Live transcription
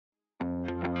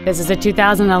This is a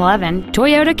 2011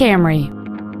 Toyota Camry.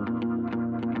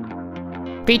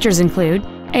 Features include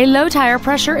a low tire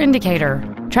pressure indicator,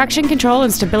 traction control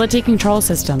and stability control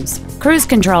systems, cruise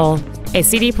control, a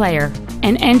CD player,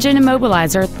 an engine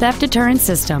immobilizer theft deterrent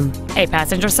system, a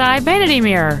passenger side vanity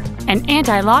mirror, an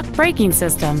anti-lock braking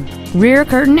system, rear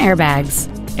curtain airbags,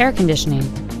 air conditioning,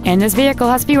 and this vehicle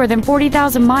has fewer than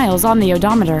 40,000 miles on the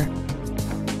odometer.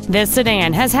 This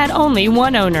sedan has had only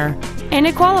one owner, and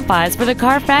it qualifies for the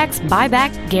Carfax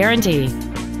buyback guarantee.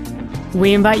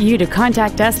 We invite you to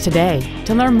contact us today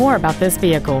to learn more about this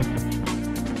vehicle.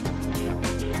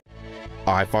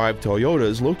 I-5 Toyota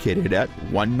is located at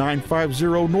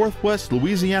 1950 Northwest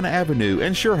Louisiana Avenue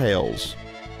in Chehalis.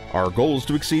 Our goal is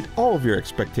to exceed all of your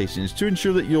expectations to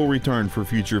ensure that you'll return for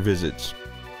future visits.